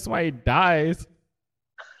money if somebody dies.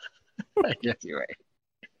 I guess you're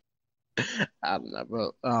right. I don't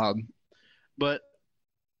know, bro. But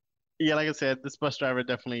yeah, like I said, this bus driver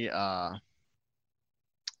definitely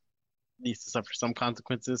needs to suffer some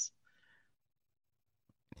consequences.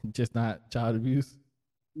 Just not child abuse.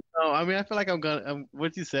 No, I mean, I feel like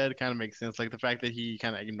what you said kind of makes sense. Like the fact that he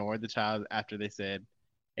kind of ignored the child after they said,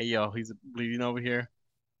 "Hey, yo, he's bleeding over here."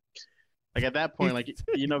 Like at that point, like if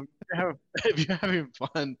you're having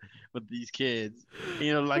fun with these kids,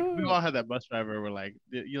 like we all had that bus driver where like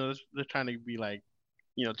they're trying to be like,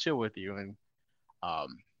 chill with you, and um,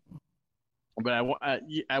 but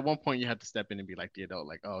at one point you have to step in and be like the adult,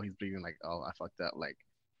 like, oh, he's bleeding, like, oh, I fucked up, like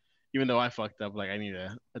even though I fucked up, like I need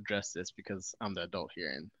to address this because I'm the adult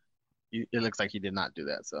here, and it looks like he did not do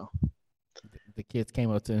that. So The kids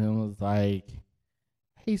came up to him and was like,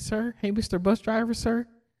 "Hey, sir. Hey, Mr. Bus Driver, sir.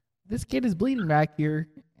 This kid is bleeding back here."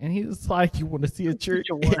 And he was like, "You want to see a church?"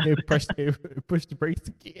 And push the brakes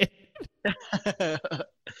again.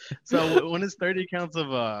 so when it's 30 counts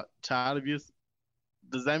of child abuse,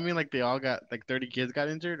 does that mean like they all got like 30 kids got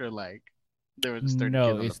injured, or like there was just 30 No,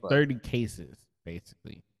 kids on the it's bus? 30 cases,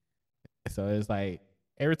 basically. So it's like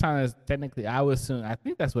every time there's technically, I would assume, I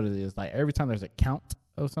think that's what it is. Like every time there's a count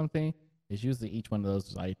of something, it's usually each one of those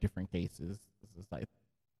is like different cases. It's like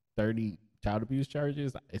 30 child abuse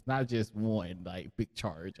charges. It's not just one like big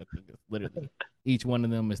charge. I think it's literally each one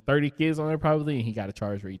of them is 30 kids on there probably, and he got a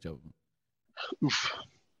charge for each of them. Oof.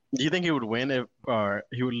 Do you think he would win if or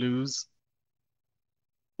he would lose?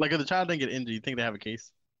 Like if the child didn't get injured, you think they have a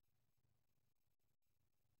case?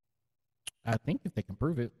 I think if they can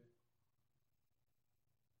prove it.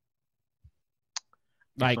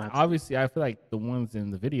 Like obviously, I feel like the ones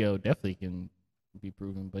in the video definitely can be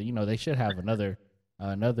proven, but they should have another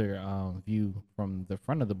view from the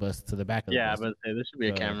front of the bus to the back of the bus. Yeah, but there should be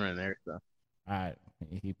a camera in there. So it's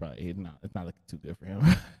not looking too good for him.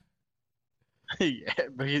 yeah,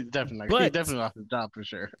 but he definitely lost his job for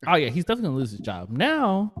sure. Oh yeah, he's definitely gonna lose his job.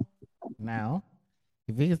 Now,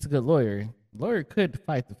 if he gets a good lawyer could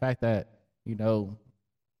fight the fact that the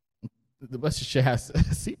buses should have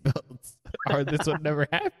seatbelts, or this would never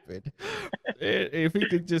happen. If he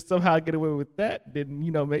could just somehow get away with that, then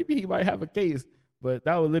maybe he might have a case. But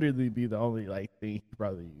that would literally be the only thing he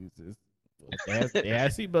probably uses. They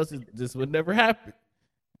have seatbelts. This would never happen.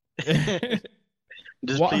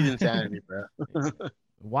 Just please insanity, bro.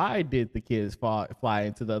 Why did the kids fly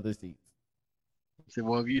into the other seats? I said,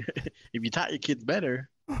 well, if you taught your kids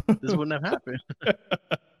better, this wouldn't have happened.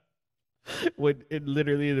 When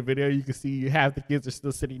literally in the video you can see half the kids are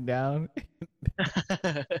still sitting down. he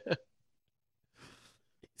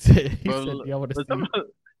said, "Y'all want to see?"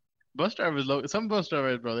 Bus drivers, some bus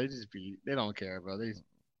drivers, bro, they don't care, bro. They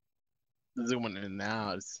zooming in and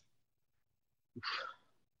out.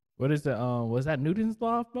 What is the was that Newton's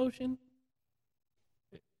law of motion?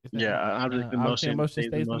 Yeah, object in motion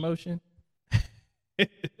stays in motion.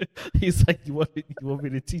 He's like, you want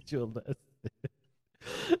me to teach you a lesson?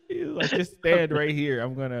 He's like, just stand right here.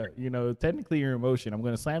 I'm gonna, technically you're in motion. I'm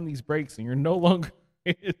gonna slam these brakes, and you're no longer.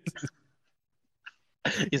 He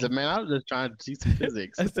said, "Man, I was just trying to teach some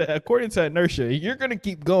physics." I said, according to inertia, you're gonna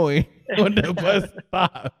keep going when the bus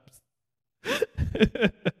stops.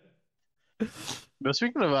 But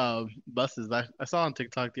speaking of buses, I saw on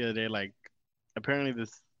TikTok the other day, like apparently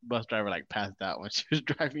this bus driver like passed out when she was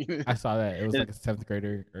driving. I saw that. It was like a 7th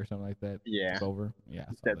grader or something like that. Yeah, it's over. Yeah,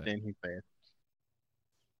 he stepped in. He played.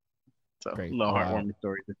 So great. A little heartwarming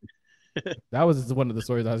story. That was one of the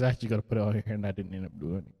stories I was actually gonna put on here, and I didn't end up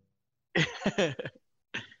doing it.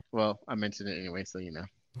 Well, I mentioned it anyway, so you know.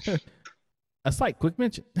 A slight quick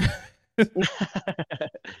mention.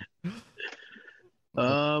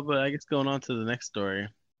 But I guess going on to the next story.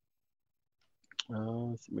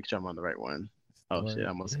 Let's make sure I'm on the right one. Oh shit, I Story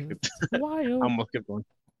almost is skipped. I wild. almost skipped one.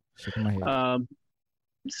 Shaking my head. Um,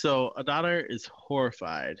 so a daughter is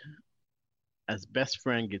horrified as best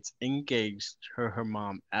friend gets engaged to her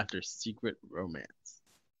mom after secret romance.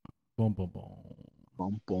 Boom, boom, boom.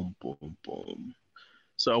 Boom, boom, boom, boom.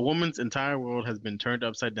 So a woman's entire world has been turned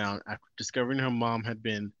upside down after discovering her mom had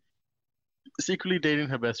been secretly dating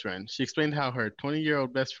her best friend. She explained how her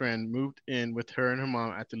 20-year-old best friend moved in with her and her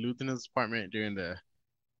mom at the lieutenant's apartment during the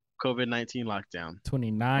COVID-19 lockdown.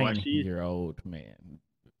 While she, 29-year-old man.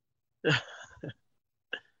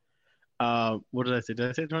 what did I say? Did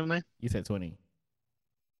I say 29? You said 20.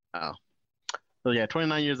 Oh, so yeah,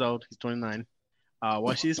 29 years old. He's 29.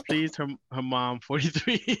 While she's pleased, her mom,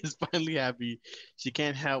 43, is finally happy. She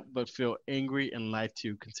can't help but feel angry and lied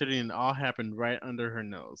to, considering it all happened right under her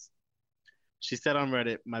nose. She said on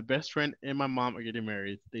Reddit, "My best friend and my mom are getting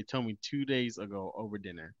married. They told me 2 days ago over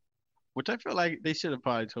dinner." Which I feel like they should have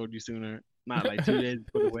probably told you sooner, not like 2 days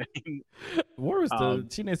before the wedding. Where was the? Um,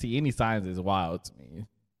 She didn't see any signs. Is wild to me.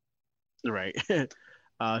 right.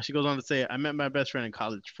 She goes on to say, "I met my best friend in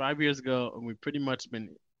college 5 years ago, and we've pretty much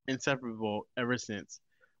been inseparable ever since.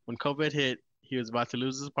 When COVID hit, he was about to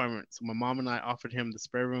lose his apartment, so my mom and I offered him the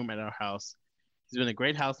spare room at our house. He's been a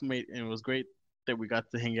great housemate, and it was great that we got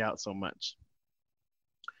to hang out so much."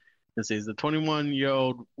 It says the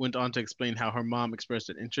 21-year-old went on to explain how her mom expressed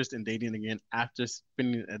an interest in dating again after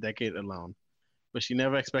spending a decade alone, but she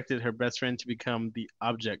never expected her best friend to become the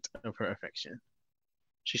object of her affection.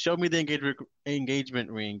 She showed me the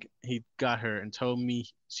engagement ring he got her and told me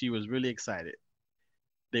she was really excited.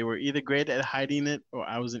 They were either great at hiding it or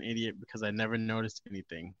I was an idiot because I never noticed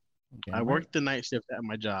anything. I Damn right. worked the night shift at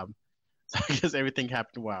my job, so I guess everything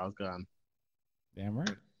happened while I was gone. Damn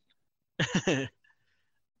right.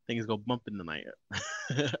 Things go bump in the night.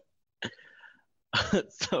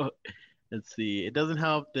 So let's see. It doesn't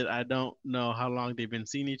help that I don't know how long they've been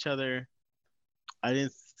seeing each other. I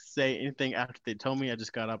didn't say anything after they told me. I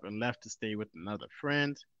just got up and left to stay with another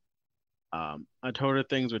friend. I told her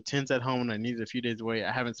things were tense at home and I needed a few days away.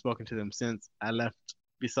 I haven't spoken to them since I left,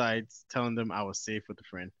 besides telling them I was safe with a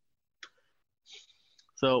friend.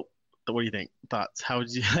 So, what do you think? Thoughts? How would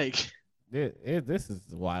you like? This is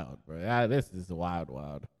wild, bro. This is wild,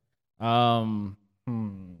 wild. Um,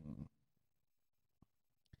 hmm.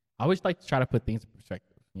 I always like to try to put things in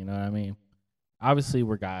perspective. You know what I mean? Obviously,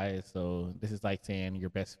 we're guys, so this is like saying your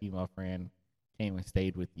best female friend came and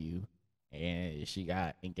stayed with you, and she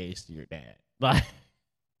got engaged to your dad. Like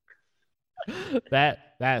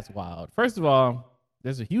that's wild. First of all,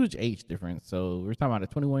 there's a huge age difference. So we're talking about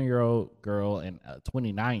a 21-year-old girl and a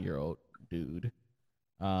 29-year-old dude.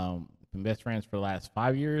 Been best friends for the last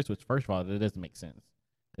 5 years. Which, first of all, that doesn't make sense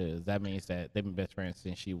because that means that they've been best friends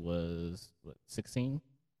since she was 16.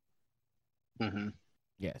 Mm-hmm.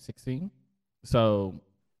 Yeah, 16. So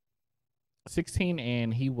 16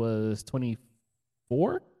 and he was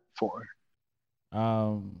 24. 4.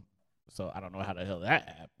 Um, so I don't know how the hell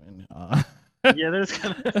that happened. Yeah, that's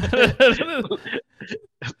kind of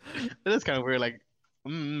that is kind of weird. Like,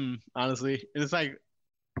 honestly, and it's like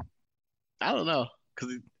I don't know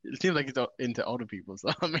because it seems like he's into older people. So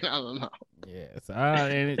I mean, I don't know.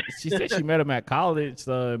 Yes, she said she met him at college,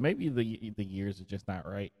 so maybe the years are just not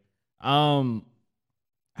right. I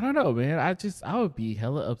don't know, man. I would be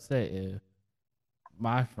hella upset if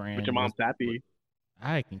my But your friend was. mom's happy.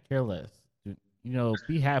 I can care less.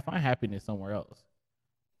 Find happiness somewhere else.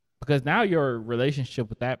 Because now your relationship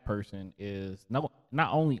with that person is not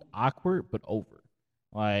only awkward but over.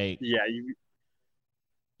 Like, Yeah,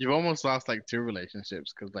 you've almost lost like 2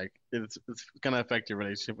 relationships because like it's gonna affect your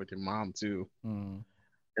relationship with your mom too. mm,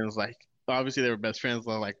 And it's like obviously they were best friends.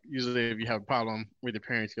 So like usually if you have a problem with your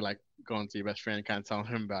parents, you like going to your best friend and kind of telling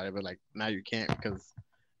him about it. But like now you can't because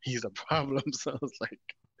he's a problem. So it's like,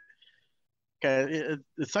 okay,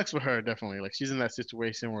 it sucks for her definitely. Like she's in that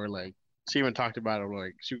situation where like she even talked about it.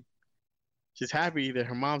 Like she's happy that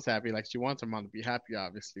her mom's happy. Like she wants her mom to be happy,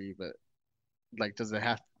 obviously. But like, does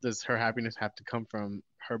her happiness have to come from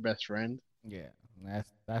her best friend? yeah,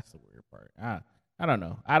 that's the weird part. I don't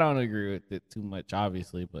know. I don't agree with it too much,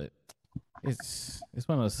 obviously, but it's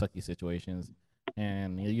one of those sucky situations,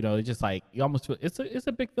 and it's just like you almost feel it's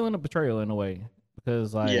a big feeling of betrayal in a way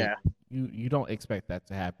because like Yeah, you don't expect that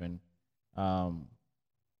to happen. Um,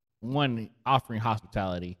 one offering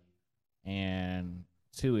hospitality, and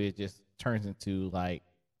two it just turns into like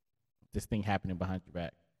this thing happening behind your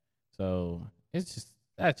back. So it's just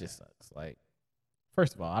that just sucks. Like,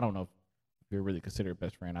 first of all, I don't know you're really considered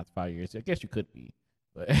best friend after 5 years. I guess you could be,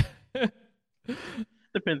 but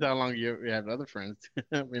Depends how long you have other friends.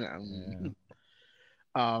 I mean,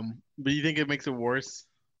 yeah, but you think it makes it worse?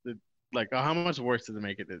 That, like, how much worse does it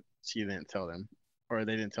make it that she didn't tell them, or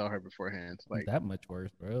they didn't tell her beforehand? Like, that much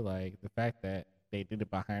worse, bro. Like the fact that they did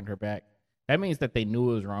it behind her back, that means that they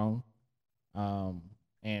knew it was wrong. Um,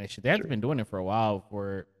 and they had been doing it for a while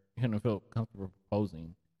for him to feel comfortable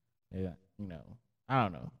proposing. Yeah, I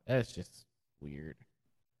don't know. That's just weird.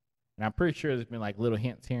 And I'm pretty sure there's been like little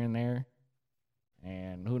hints here and there.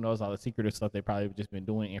 And who knows all the secretive stuff they probably just been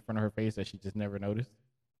doing in front of her face that she just never noticed.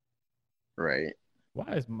 right.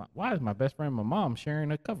 Why is my best friend my mom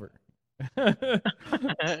sharing a cover? Bro.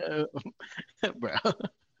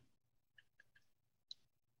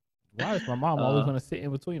 Why does my mom always want to sit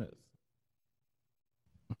in between us?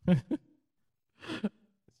 It's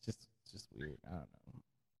just weird. I don't know.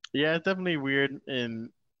 Yeah, it's definitely weird,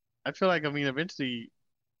 and I feel like, I mean, eventually,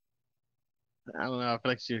 I don't know. I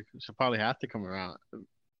feel like she'll probably have to come around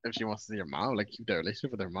if she wants to see her mom, like keep that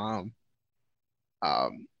relationship with her mom.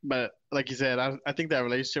 But like you said, I think that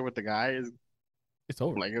relationship with the guy is It's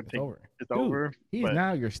over. like It's over. it's Dude, over. he's But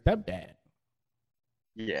now your stepdad.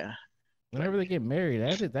 yeah, Whenever they get married,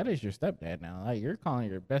 that is your stepdad now. Like you're calling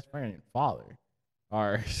your best friend father,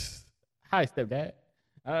 or hi stepdad.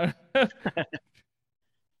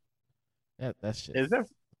 That's just it's def-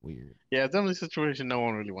 weird. yeah, it's definitely a situation no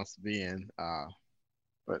one really wants to be in.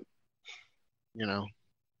 But you know,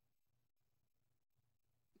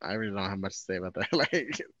 I really don't have much to say about that.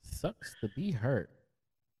 Like Sucks to be hurt.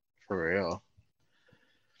 for real.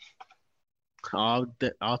 All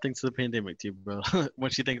thanks to the pandemic too, bro.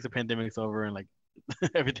 When she thinks the pandemic's over and like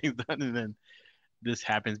everything's done, and then this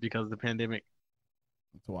happens because of the pandemic.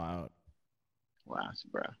 It's wild. Wow,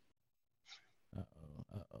 bro.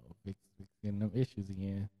 Vic's getting them issues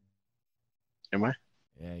again. Am I?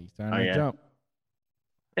 Yeah, he's starting to jump.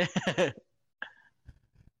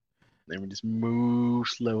 Let me just move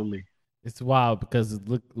slowly. It's wild because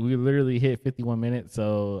look, we literally hit 51 minutes,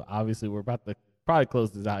 so obviously we're about to probably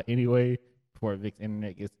close this out anyway before Vic's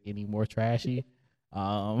internet gets any more trashy.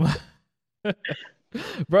 Bro,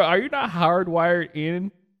 are you not hardwired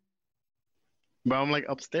in? But I'm like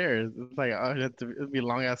upstairs. It's like it'd be a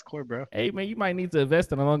long ass cord, bro. Hey man, you might need to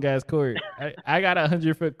invest in a long ass cord. I got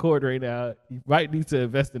 100-foot cord right now. You might need to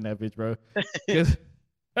invest in that bitch, bro.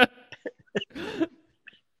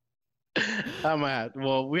 I might have.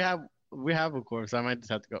 Well, we have a cord, so I might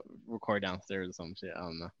just have to go record downstairs or some shit. I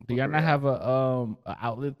don't know. Do y'all not have a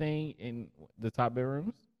outlet thing in the top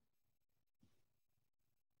bedrooms?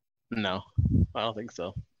 No, I don't think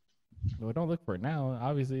so. Well, don't look for it now.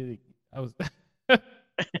 Obviously, I was.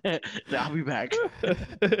 I'll be back.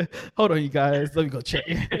 Hold on, you guys. Let me go check.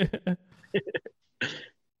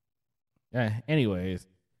 Yeah. Anyways,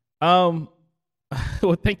 well,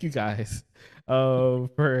 thank you guys,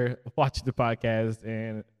 for watching the podcast,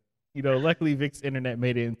 and luckily Vic's internet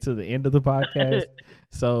made it into the end of the podcast.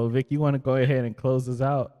 So, Vic, you want to go ahead and close this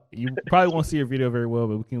out? You probably won't see your video very well,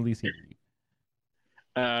 but we can at least hear you.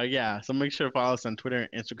 Yeah. So make sure to follow us on Twitter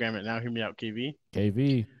and Instagram at Now Hear Me Out KV.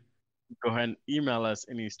 KV. Go ahead and email us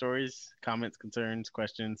any stories, comments, concerns,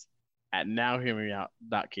 questions at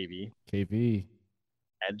nowhearmeout.kv. KV.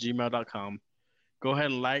 At gmail.com. Go ahead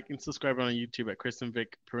and like and subscribe on YouTube at Kristen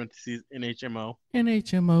Vic (NHMO).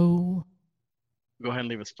 NHMO. Go ahead and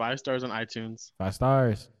leave us 5 stars on iTunes. 5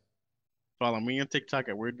 stars. Follow me on TikTok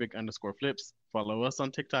at WeirdVic_flips. Follow us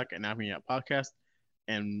on TikTok at Now Hear Me Out Podcast.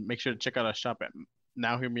 And make sure to check out our shop at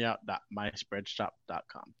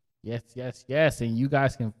nowhearmeout.myspreadshop.com. Yes, yes, yes. And you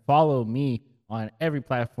guys can follow me on every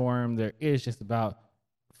platform there is just about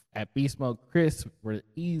at Beast Mode Chris, where the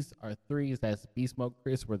E's are 3s. That's Beast Mode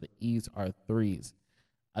Chris, where the E's are 3s.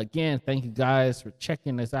 Again, thank you guys for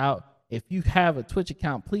checking us out. If you have a Twitch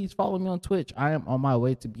account, please follow me on Twitch. I am on my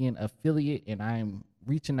way to being an affiliate, and I am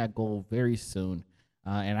reaching that goal very soon.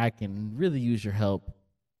 And I can really use your help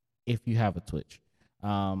if you have a Twitch.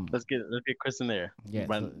 Let's get Chris in there. Yeah.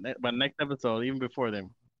 By next episode, even before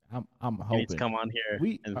then. I'm hoping. He needs to come on here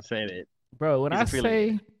and say it. Bro, when I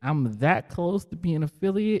say I'm that close to being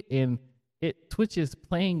affiliate, and Twitch is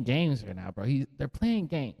playing games right now, bro. They're playing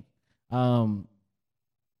games. But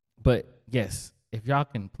yes, if y'all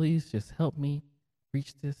can please just help me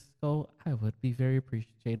reach this goal, I would be very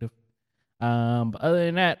appreciative. But other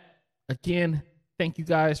than that, again, thank you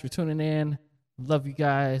guys for tuning in. Love you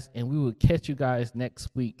guys, and we will catch you guys next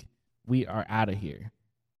week. We are out of here.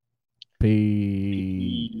 Peace.